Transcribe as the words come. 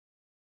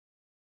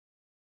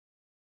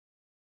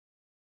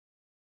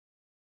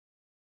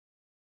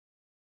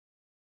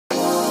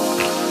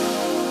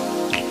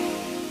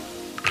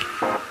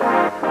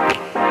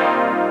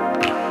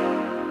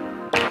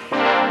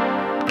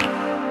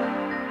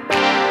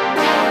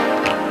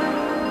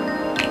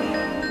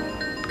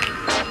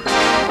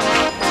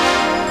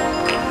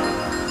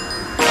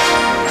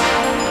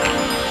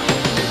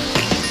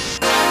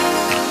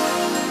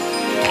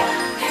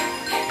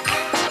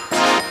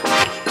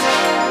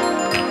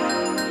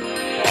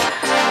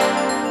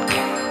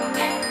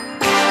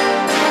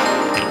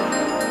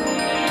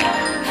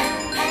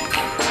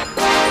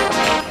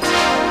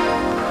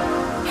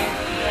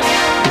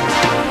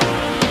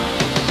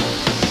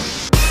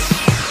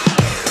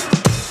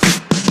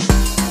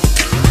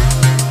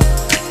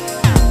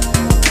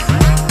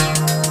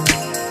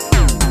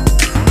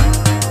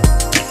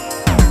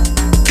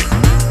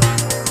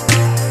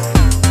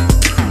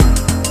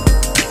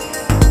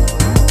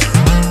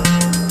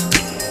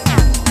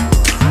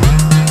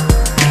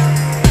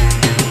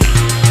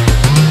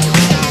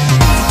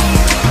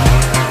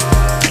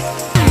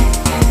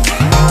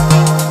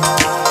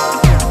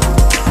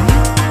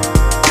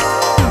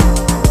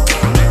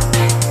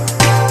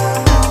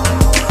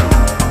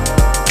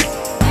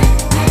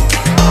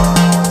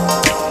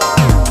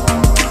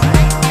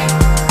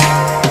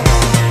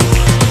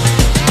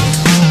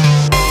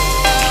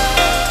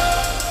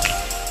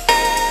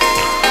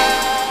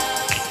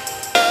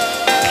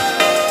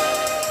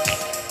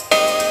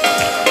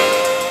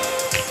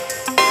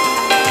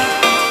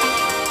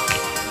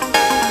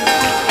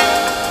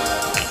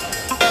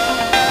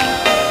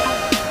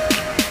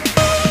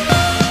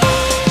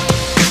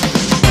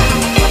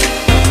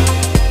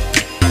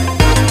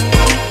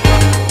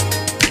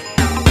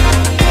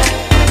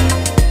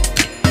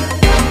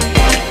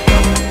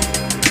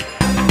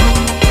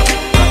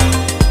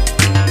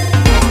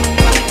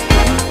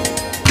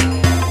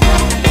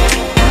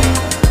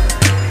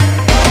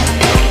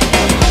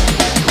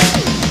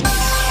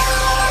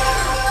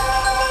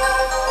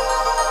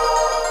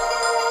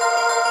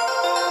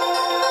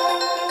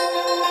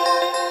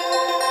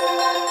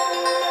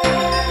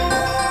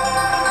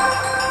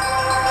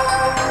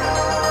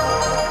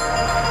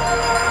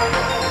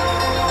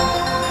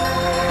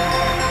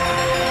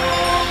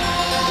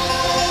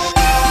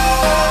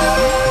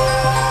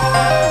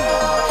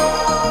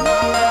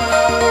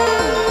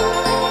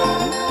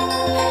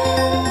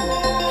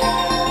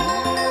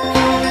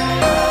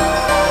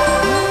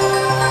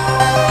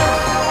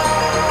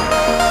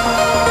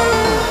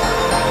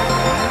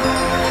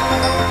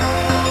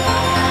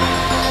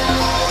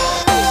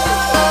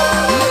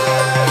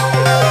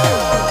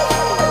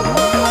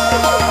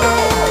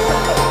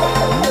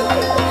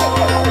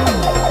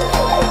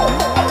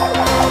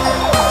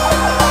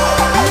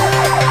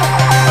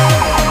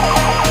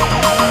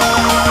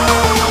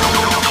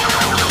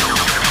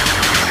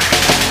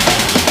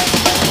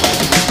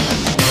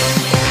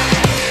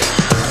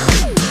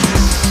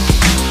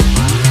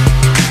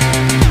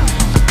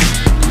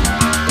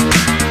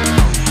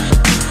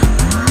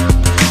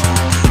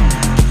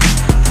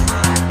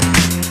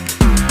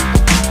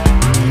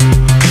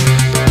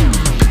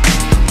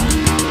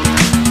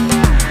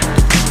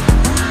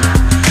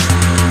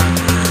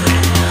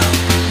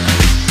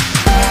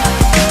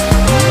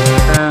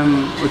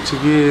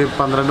ഉച്ചയ്ക്ക്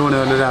 12 മണി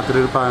മുതൽ രാത്രി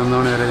ഒരു 11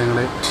 മണി വരെ ഞങ്ങൾ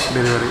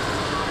ഡെലിവറി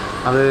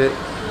അത്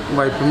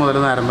വൈപ്പിൻ മുതൽ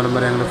നാരമ്പലം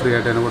വരെ ഞങ്ങൾ ഫ്രീ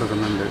ആയിട്ട് തന്നെ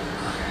കൊടുക്കുന്നുണ്ട്.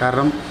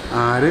 കാരണം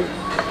ആര്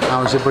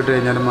ആവശ്യപ്പെട്ട്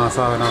കഴിഞ്ഞാലും ആ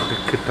സാധനം അവർക്ക്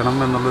കിട്ടണം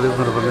എന്നുള്ളൊരു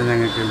നിർബന്ധം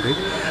ഞങ്ങൾക്കുണ്ട്.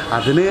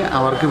 അതിന്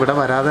അവർക്ക് ഇവിടെ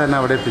വരാതെ തന്നെ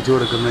അവിടെ എത്തിച്ചു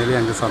കൊടുക്കുന്നതിൽ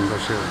ഞങ്ങൾക്ക്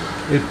സന്തോഷമുണ്ട്.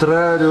 ഇത്ര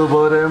രൂപ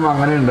വരെയും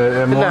അങ്ങനെയുണ്ട്?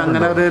 ഇല്ല,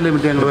 അങ്ങനെ ഒരു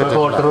ലിമിറ്റ് ഞങ്ങൾ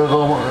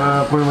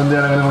കുഴിമന്തി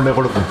അങ്ങനെ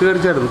കൊടുക്കും.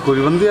 തീർച്ചയായിട്ടും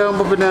കുഴിമന്തി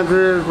ആകുമ്പോൾ പിന്നെ അത്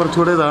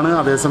കുറച്ചുകൂടെ ഇതാണ്.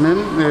 അതേസമയം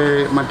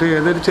മറ്റു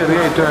ഏതൊരു ചെറിയ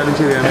ഐറ്റം ആയാലും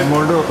ശരിയാണ്,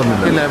 എമൗണ്ട്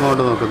നോക്കുന്നില്ല. ഇല്ല,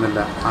 എമൗണ്ട് നോക്കുന്നില്ല.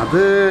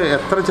 അത്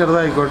എത്ര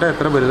ചെറുതായിക്കോട്ടെ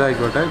എത്ര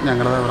വലുതായിക്കോട്ടെ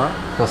ഞങ്ങളത് അവിടെ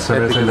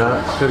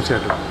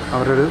തീർച്ചയായിട്ടും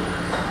അവരൊരു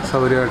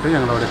സൗകര്യമായിട്ട്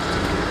ഞങ്ങളവിടെ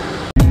എത്തിച്ചു.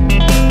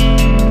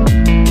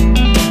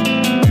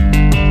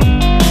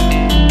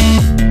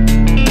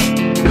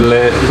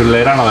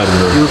 പിള്ളേരാണോ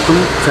വരുന്നത്? യൂത്തും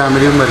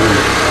ഫാമിലിയും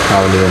വരുന്നുണ്ട്.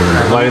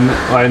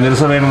 വൈകുന്നേര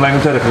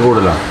സമയങ്ങളിലാണെങ്കിൽ തിരക്ക്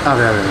കൂടുതലാണ്.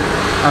 അതെ അതെ.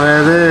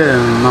 അതായത്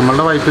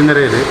നമ്മളുടെ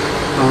വൈപ്പിൻകരയിൽ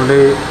നമ്മുടെ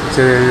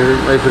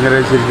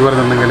വൈപ്പിൻകരയിൽ ശരിക്കും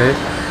പറഞ്ഞിട്ടുണ്ടെങ്കിൽ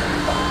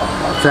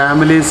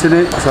ഫാമിലീസിന്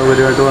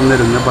സൗകര്യമായിട്ട്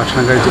വന്നിരുന്ന്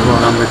ഭക്ഷണം കഴിച്ച്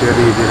പോകാൻ പറ്റിയ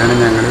രീതിയിലാണ്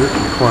ഞങ്ങൾ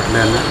ഹോട്ടലിൽ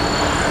തന്നെ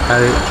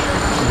അത്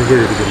ഇത്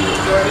ചെയ്തിരിക്കുന്നത്.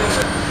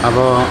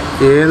 അപ്പോൾ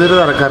ഏതൊരു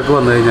തരക്കാർക്ക്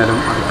വന്നു കഴിഞ്ഞാലും,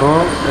 അപ്പോൾ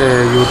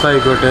യൂത്ത്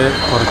ആയിക്കോട്ടെ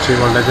കുറച്ച്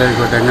കോളേജ്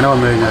ആയിക്കോട്ടെ എങ്ങനെ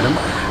വന്നു കഴിഞ്ഞാലും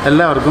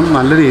എല്ലാവർക്കും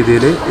നല്ല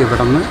രീതിയിൽ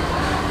ഇവിടെ നിന്ന്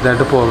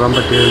ഇതായിട്ട് പോകാൻ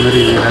പറ്റുന്ന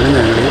രീതിയിലാണ്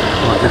ഞങ്ങൾ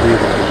മാർക്കറ്റ്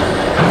ചെയ്തിരിക്കുന്നത്.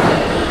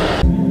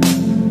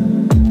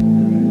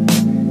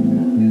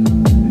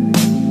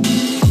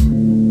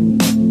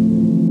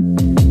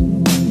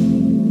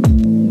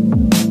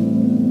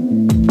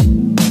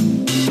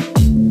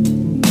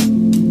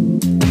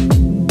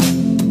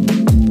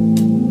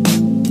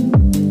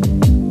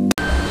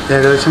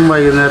 ഏകദേശം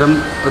വൈകുന്നേരം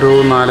ഒരു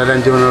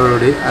 4-5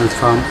 മണിയോടുകൂടി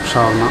അൽഫാം,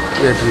 ഷവർമ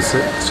ഐറ്റംസ്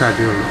സ്റ്റാർട്ട്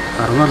ചെയ്യുള്ളൂ.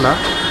 കാരണമല്ല,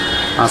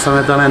 ആ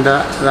സമയത്താണ് എൻ്റെ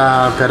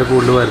ആൾക്കാർ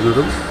കൂടുതൽ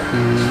വരുന്നതും.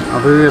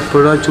 അത്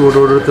എപ്പോഴും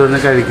ചൂടോടെടുത്ത് തന്നെ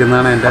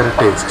കഴിക്കുന്നതാണ് എൻ്റെ ഒരു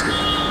ടേസ്റ്റ്.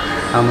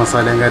 ആ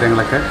മസാലയും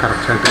കാര്യങ്ങളൊക്കെ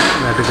കറക്റ്റായിട്ട്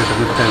ഇതായിട്ട്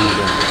കിട്ടുന്നൊരു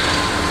ടൈമിലാണ്.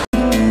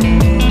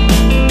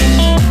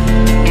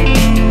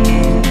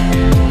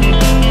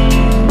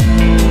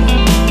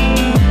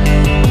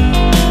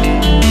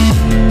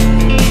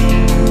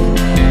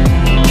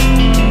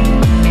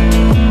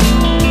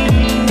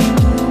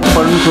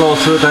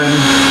 ക്ലോസ് ടൈം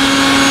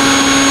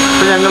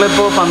ഇപ്പോൾ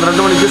ഞങ്ങളിപ്പോൾ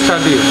 12 മണിക്ക്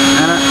സ്റ്റാർട്ട് ചെയ്യും.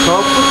 അങ്ങനെ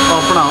ഷോപ്പ്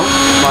ഓപ്പൺ ആവും.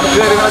 വർക്ക്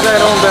കാര്യങ്ങളൊക്കെ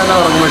അതിന് മുമ്പ് തന്നെ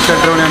തുടങ്ങും.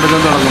 8-8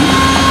 മണിയാകുമ്പോഴത്തേക്കും തുടങ്ങും.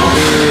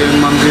 ഈ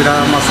മന്തിയുടെ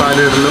മസാല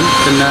ഇടലും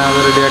പിന്നെ അത്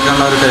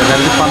റെഡിയാക്കാനുള്ള ഒരു ടൈം.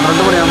 അല്ലെങ്കിൽ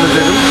 12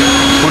 മണിയാകുമ്പോഴത്തേക്കും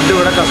ഫുഡ്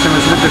ഇവിടെ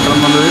കസ്റ്റമേഴ്സിന് കിട്ടണം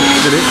എന്നുള്ളത്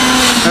ഇതിൽ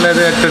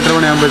ഞങ്ങളത് 8-8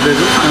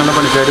 മണിയാകുമ്പോഴത്തേക്കും ഞങ്ങളുടെ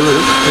പണിക്കാർ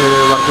വരും,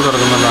 വർക്ക്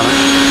തുടങ്ങുന്നതാണ്.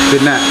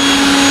 പിന്നെ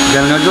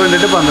ജനങ്ങൾക്ക്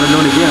വേണ്ടിയിട്ട് 12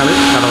 മണിക്ക് ഞങ്ങൾ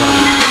കട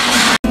തുടങ്ങും.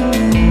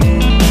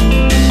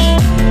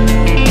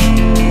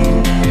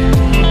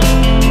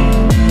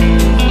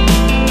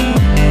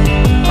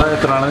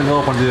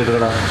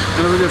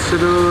 ഞങ്ങൾ ജസ്റ്റ്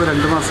ഒരു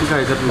 2 മാസം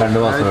കഴിഞ്ഞിട്ടുണ്ട്.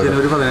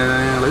 ജനുവരി 17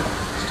 ഞങ്ങൾ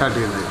സ്റ്റാർട്ട്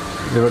ചെയ്യുന്നത്.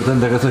 ഇവിടുത്തെ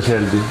എന്തൊക്കെ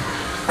സ്പെഷ്യാലിറ്റി?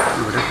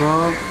 ഇവിടെ ഇപ്പോൾ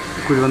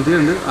കുഴിമന്തി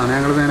ഉണ്ട്, ആണ്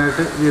ഞങ്ങൾ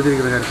മെയിനായിട്ട്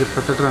ചെയ്തിരിക്കുന്നത്. കാരണം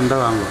ഇപ്പോഴത്തെ ട്രെൻഡ്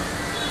വാങ്ങുക.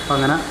 അപ്പോൾ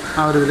അങ്ങനെ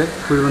ആ ഒരു ഇതിൽ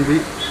കുഴിമന്തി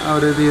ആ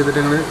ഒരു ഇത് ചെയ്തിട്ട്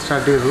ഞങ്ങൾ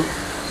സ്റ്റാർട്ട് ചെയ്തു.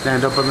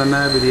 അതിൻ്റെ ഒപ്പം തന്നെ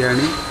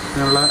ബിരിയാണി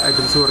അങ്ങനെയുള്ള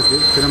ഐറ്റംസ് കുറച്ച്,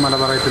 പിന്നെ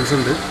മലബാർ ഐറ്റംസ്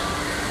ഉണ്ട്,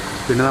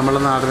 പിന്നെ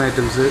നമ്മളെ നാടൻ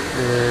ഐറ്റംസ്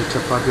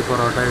ചപ്പാത്തി,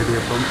 പൊറോട്ട,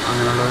 ഇടിയപ്പം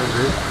അങ്ങനെയുള്ള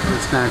ഇത്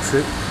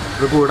സ്നാക്സ്.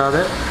 ഇത്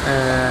കൂടാതെ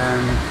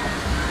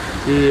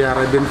ഈ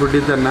അറേബ്യൻ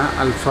ഫുഡിൽ തന്നെ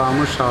അൽഫാം,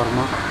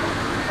 ഷവർമ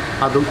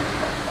അതും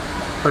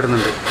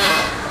പെടുന്നുണ്ട്.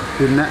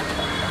 പിന്നെ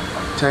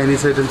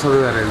ചൈനീസ് ഐറ്റംസ് അത്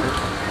വേറെ ഉണ്ട്.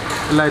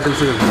 എല്ലാ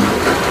ഐറ്റംസും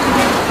കിട്ടുന്നുണ്ട്.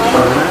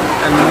 അങ്ങനെ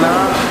എല്ലാ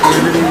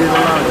ഏത്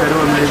രീതിയിലുള്ള ആൾക്കാർ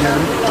വന്നു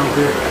കഴിഞ്ഞാലും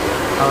നമുക്ക്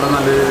അവിടെ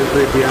നല്ല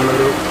ട്രീറ്റ്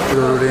ചെയ്യാനുള്ളൊരു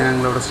ഇതോടുകൂടി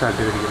ഞങ്ങളിവിടെ സ്റ്റാർട്ട്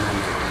ചെയ്തിരിക്കുന്നത്.